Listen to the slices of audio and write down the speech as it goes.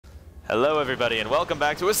Hello everybody and welcome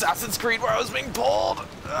back to Assassin's Creed where I was being pulled!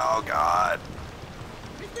 Oh god!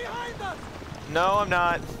 He's behind us! No, I'm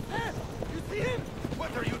not. Yes! You see him?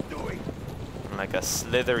 What are you doing? I'm like a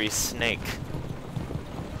slithery snake.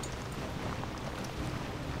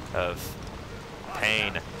 Of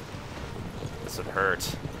pain. This would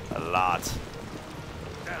hurt a lot.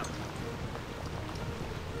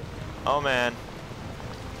 Oh man.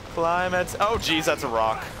 Climate. Oh geez, that's a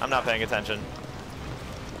rock. I'm not paying attention.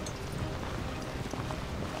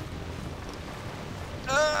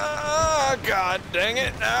 God dang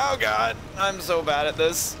it. Oh god. I'm so bad at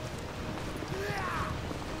this.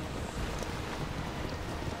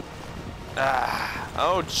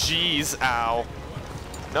 Oh jeez. Ow.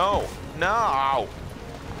 No. No.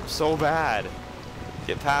 So bad.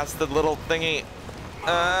 Get past the little thingy.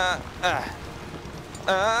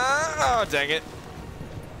 Oh dang it.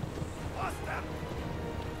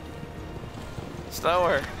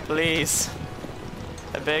 Slower, please.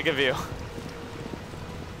 I beg of you.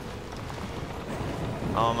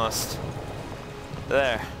 Almost.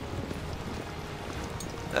 There.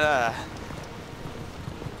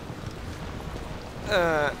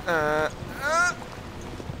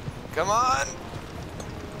 Come on.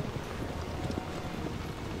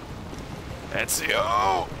 It's you.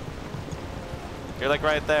 You're like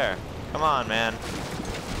right there. Come on, man.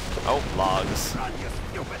 Oh, logs.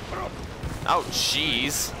 Oh,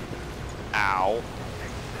 jeez. Ow.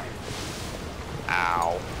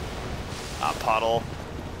 Ow. A puddle.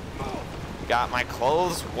 Got my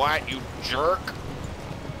clothes wet, you jerk.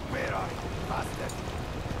 Where are you, bastard?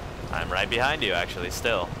 I'm right behind you, actually,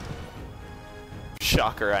 still.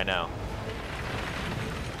 Shocker, I know.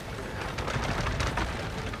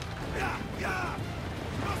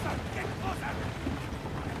 Closer, get closer.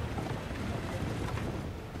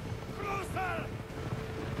 Closer.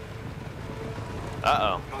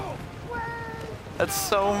 Uh-oh. That's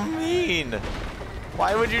so mean.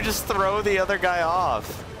 Why would you just throw the other guy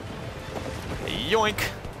off? Yoink.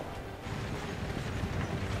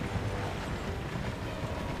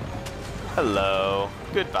 Hello.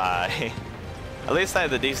 Goodbye. At least I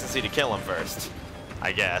had the decency to kill him first.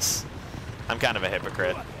 I guess. I'm kind of a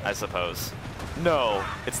hypocrite, I suppose. No,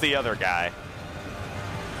 it's the other guy.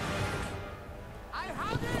 I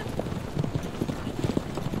have him.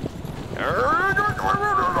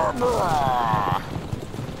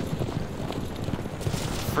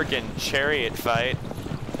 Freaking chariot fight.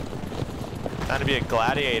 Time to be a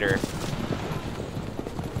gladiator.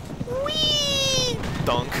 Whee!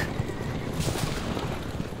 Dunk.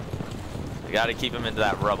 You gotta keep him into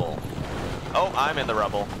that rubble. Oh, I'm in the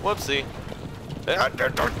rubble. Whoopsie.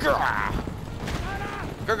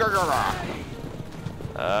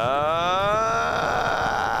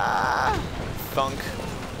 Thunk.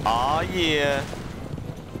 Aw, yeah.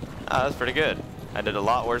 Ah, that's pretty good. I did a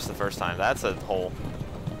lot worse the first time. That's a hole.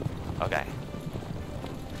 Okay.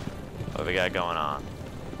 What we got going on?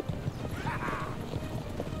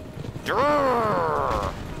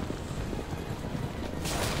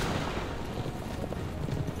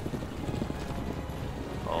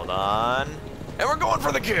 Hold on. And we're going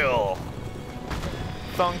for the kill!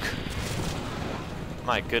 Thunk.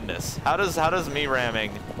 My goodness. How does me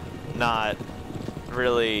ramming not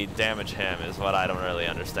really damage him is what I don't really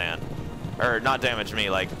understand. Or not damage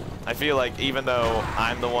me, like, I feel like even though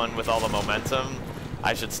I'm the one with all the momentum,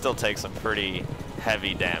 I should still take some pretty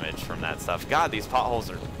heavy damage from that stuff. God, these potholes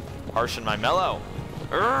are harshing my mellow.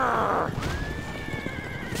 Urgh.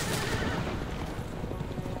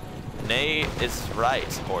 Nay is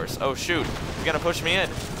right, horse. Oh shoot, you're gonna push me in.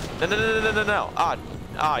 No, no, no, no, no, no.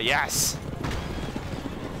 Ah, yes.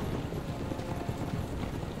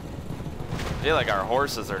 I feel like our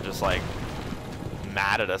horses are just like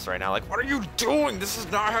mad at us right now. Like, what are you doing? This is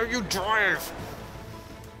not how you drive.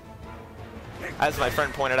 As my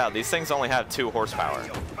friend pointed out, these things only have 2 horsepower.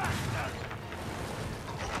 Stop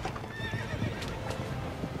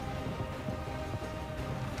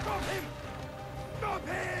him. Stop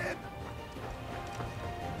him.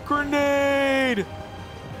 Grenade!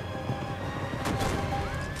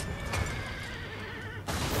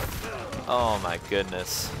 Oh my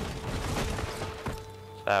goodness.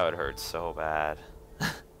 That would hurt so bad.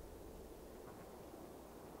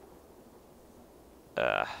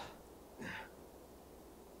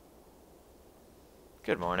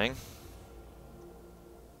 Good morning.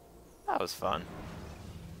 That was fun.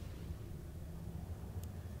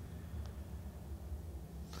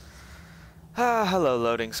 Ah, hello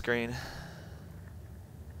loading screen.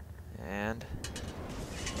 And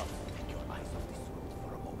Take your eyes off this road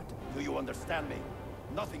for a moment. Do you understand me?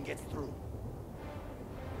 Nothing gets through.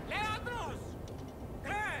 Leandros!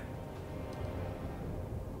 There!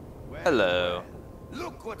 Hello.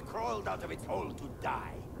 Look what crawled out of its hole to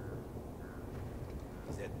die.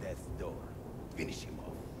 He's at death's door. Finish him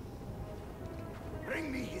off.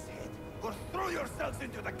 Bring me his head, or throw yourselves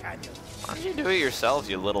into the canyon. Why don't you do it yourselves,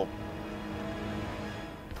 you little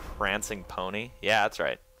prancing pony? Yeah, that's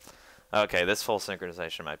right. Okay, this full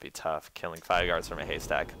synchronization might be tough. Killing 5 guards from a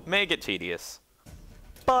haystack may get tedious,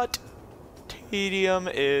 but tedium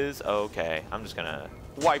is okay. I'm just gonna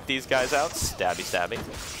wipe these guys out. Stabby, stabby,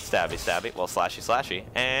 stabby, stabby. Well, slashy, slashy,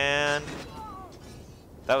 and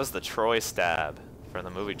that was the Troy stab from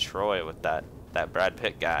the movie Troy with that Brad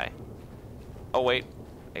Pitt guy. Oh wait,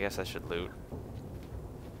 I guess I should loot.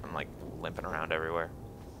 I'm like limping around everywhere.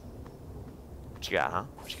 What you got, huh?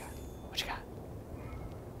 What you got? What you got?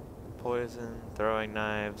 Poison, throwing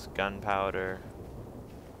knives, gunpowder.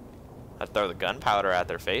 I'd throw the gunpowder at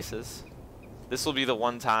their faces. This will be the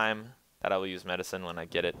one time that I will use medicine when I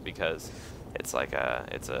get it, because it's like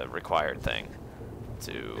it's a required thing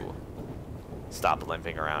to stop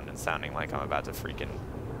limping around and sounding like I'm about to freaking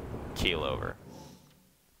keel over.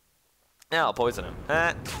 Now I'll poison him.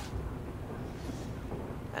 And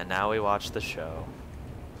now we watch the show.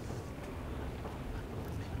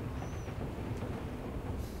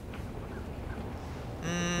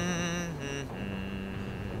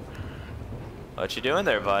 What you doing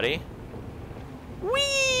there, buddy?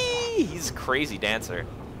 Whee! He's a crazy dancer.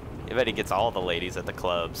 I bet he gets all the ladies at the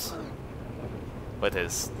clubs with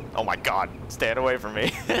his... Oh my god, stand away from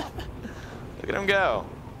me. Look at him go.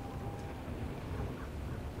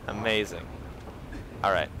 Amazing.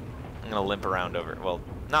 Alright, I'm gonna limp around over... Well,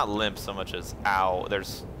 not limp so much as... Ow,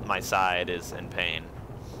 there's... My side is in pain.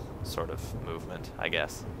 Sort of movement, I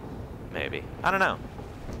guess. Maybe. I don't know.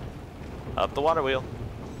 Up the water wheel.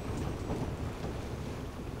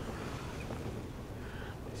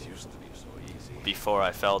 This used to be so easy. Before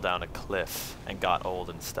I fell down a cliff and got old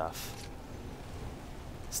and stuff.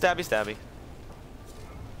 Stabby, stabby.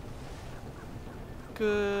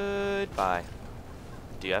 Goodbye.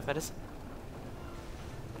 Do you have medicine?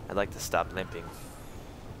 I'd like to stop limping.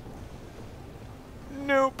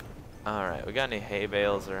 Nope. Alright, we got any hay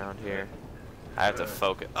bales around here? I have to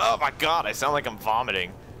focus. Oh my god, I sound like I'm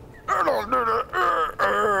vomiting. Alright,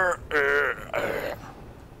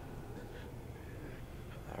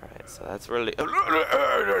 so that's really...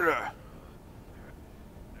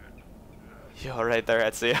 You alright there,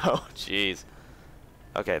 Ezio? Jeez.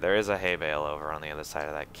 Okay, there is a hay bale over on the other side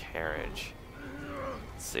of that carriage.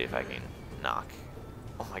 Let's see if I can knock.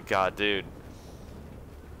 Oh my god, dude.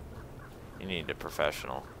 You need a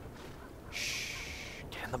professional. Shh.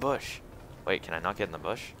 Get in the bush. Wait, can I not get in the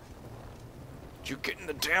bush? Did you get in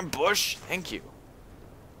the damn bush? Thank you.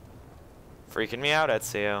 Freaking me out,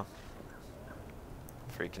 Ezio.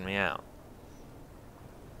 Freaking me out.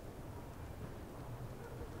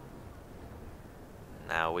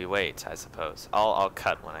 Now we wait, I suppose. I'll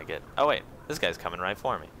cut when I get... Oh wait, this guy's coming right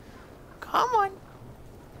for me. Come on.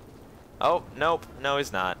 Oh, nope. No,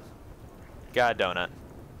 he's not. God donut.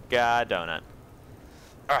 God donut.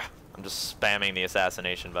 Ugh, I'm just spamming the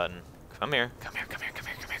assassination button. Come here. Come here, come here, come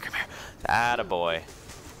here, come here, come here. Attaboy.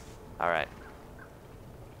 Alright.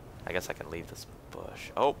 I guess I can leave this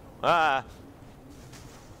bush. Oh. Ah.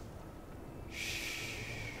 Shh.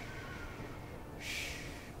 Shh.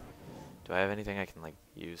 Do I have anything I can, like,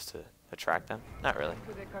 use to attract them? Not really.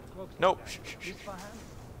 Nope. Shh, shh, shh.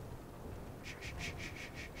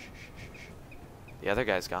 The other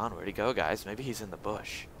guy's gone. Where'd he go, guys? Maybe he's in the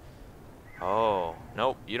bush. Oh.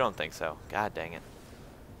 Nope. You don't think so. God dang it.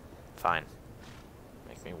 Fine.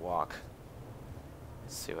 Make me walk.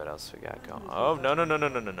 Let's see what else we got going. Oh, no, no, no, no,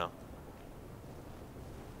 no, no, no.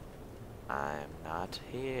 I'm not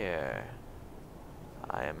here.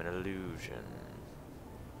 I am an illusion.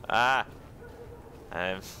 Ah!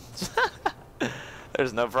 I'm...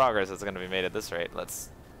 There's no progress that's going to be made at this rate.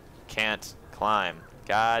 Can't climb.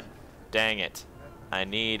 God dang it. I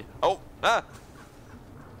need... Oh! Ah!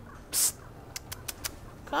 Psst.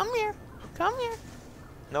 Come here. Come here.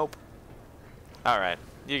 Nope. Alright.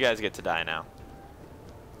 You guys get to die now.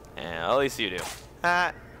 And at least you do.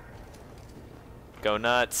 Ah! Go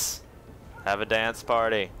nuts. Have a dance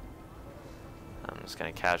party. I'm just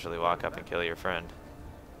gonna casually walk up and kill your friend.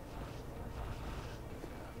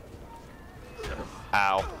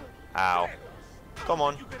 Ow. Ow. Come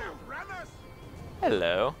on.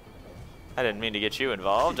 Hello. I didn't mean to get you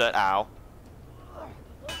involved. Ow.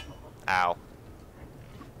 Ow.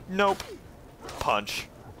 Nope. Punch.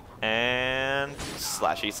 And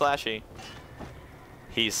slashy slashy.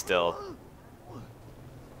 He's still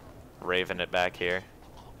raving it back here.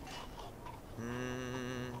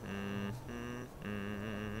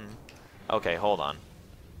 Okay, hold on.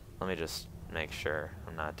 Let me just make sure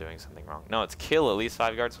I'm not doing something wrong. No, it's kill at least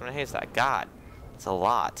 5 guards from a haystack. God, it's a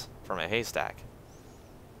lot from a haystack.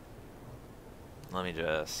 Let me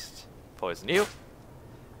just poison you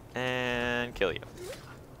and kill you.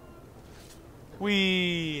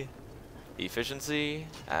 Whee! Efficiency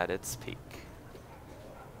at its peak.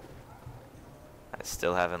 I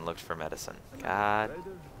still haven't looked for medicine. God.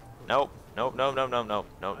 Nope. Nope, nope, nope, nope, nope,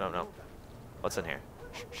 nope, nope, nope. What's in here?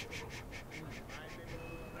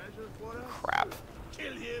 Crap.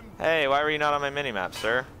 Hey, why were you not on my minimap,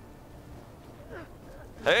 sir?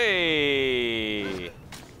 Hey!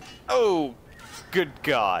 Oh! Good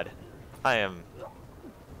God. I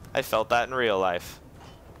felt that in real life.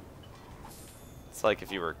 It's like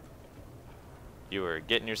if you were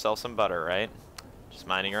getting yourself some butter, right? Just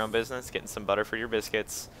minding your own business, getting some butter for your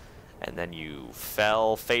biscuits, and then you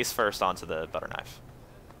fell face first onto the butter knife,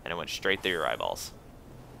 and it went straight through your eyeballs.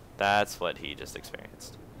 That's what he just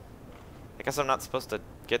experienced. I guess I'm not supposed to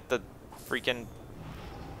get the freaking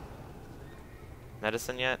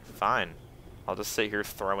medicine yet? Fine. I'll just sit here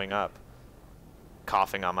throwing up,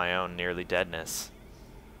 coughing on my own nearly deadness.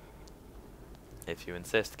 If you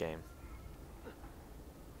insist, game.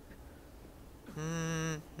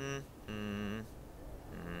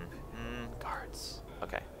 Guards.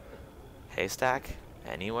 Okay. Haystack?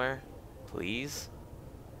 Anywhere? Please?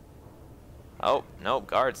 Oh, nope,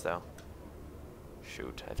 guards though.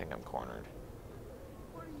 Shoot, I think I'm cornered.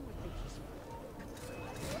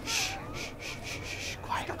 Shh, shh, shh, shh, shh.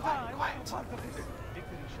 Quiet, quiet, quiet.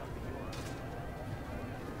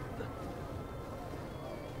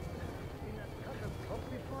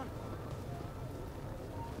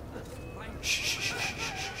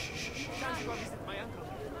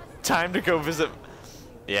 Time to go visit.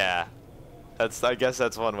 Yeah, I guess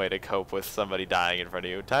that's one way to cope with somebody dying in front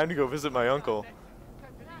of you. Time to go visit my uncle.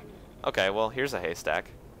 Okay, well, here's a haystack.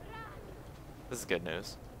 This is good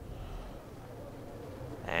news.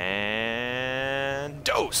 And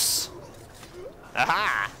dose.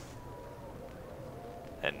 Aha!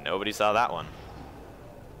 And nobody saw that one.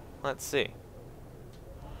 Let's see.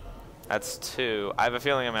 That's 2. I have a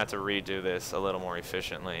feeling I'm going to have to redo this a little more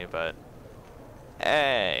efficiently, but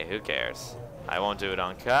hey, who cares? I won't do it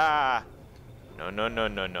on No, no, no,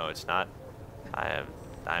 no, no, it's not. I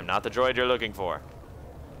am not the droid you're looking for.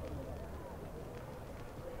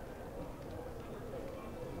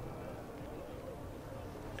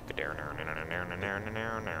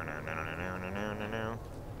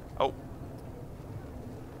 Oh.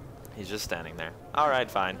 He's just standing there.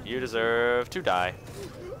 Alright, fine. You deserve to die.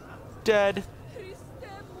 Dead.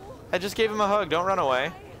 I just gave him a hug. Don't run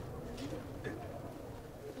away.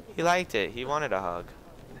 He liked it. He wanted a hug.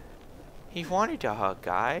 He wanted a hug,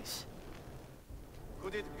 guys.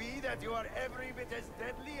 Could it be that you are every bit as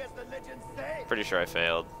deadly as the legends say? Pretty sure I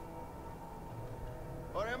failed.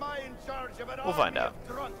 Or am I in charge of an We'll find army out. of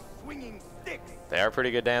drunks swinging sticks? They are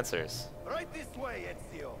pretty good dancers. Right this way,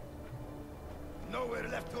 Ezio. Nowhere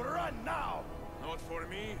left to run now. Not for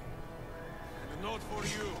me, and not for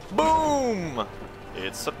you. Boom!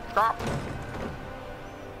 It's a drop.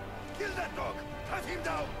 Kill that dog. Cut him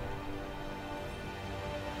down.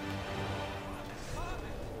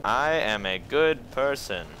 I am a good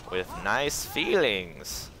person with nice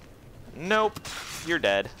feelings. Nope. You're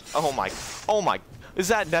dead. Oh my. Is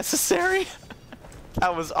that necessary?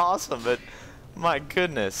 That was awesome, but my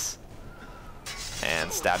goodness. And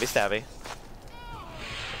stabby stabby.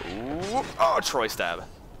 Ooh. Oh, Troy stab.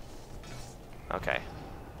 Okay.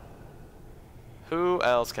 Who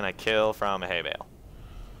else can I kill from a hay bale?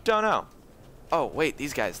 Don't know. Oh, wait,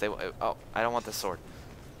 these guys, oh, I don't want this sword.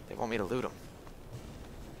 They want me to loot them.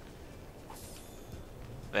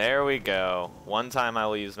 There we go. One time I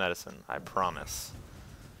will use medicine, I promise.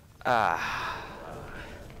 Ah.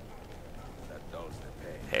 That dulls the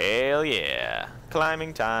pain. Hell yeah.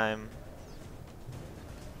 Climbing time.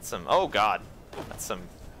 Oh god. That's some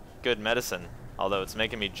good medicine. Although it's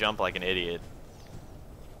making me jump like an idiot.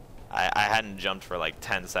 I hadn't jumped for like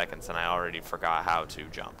 10 seconds and I already forgot how to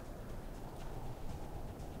jump.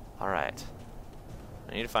 Alright.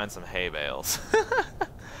 I need to find some hay bales.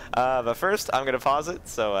 But first, I'm going to pause it,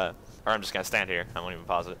 so, or I'm just going to stand here. I won't even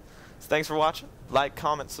pause it. So thanks for watching. Like,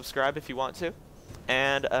 comment, subscribe if you want to.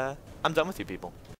 And I'm done with you people.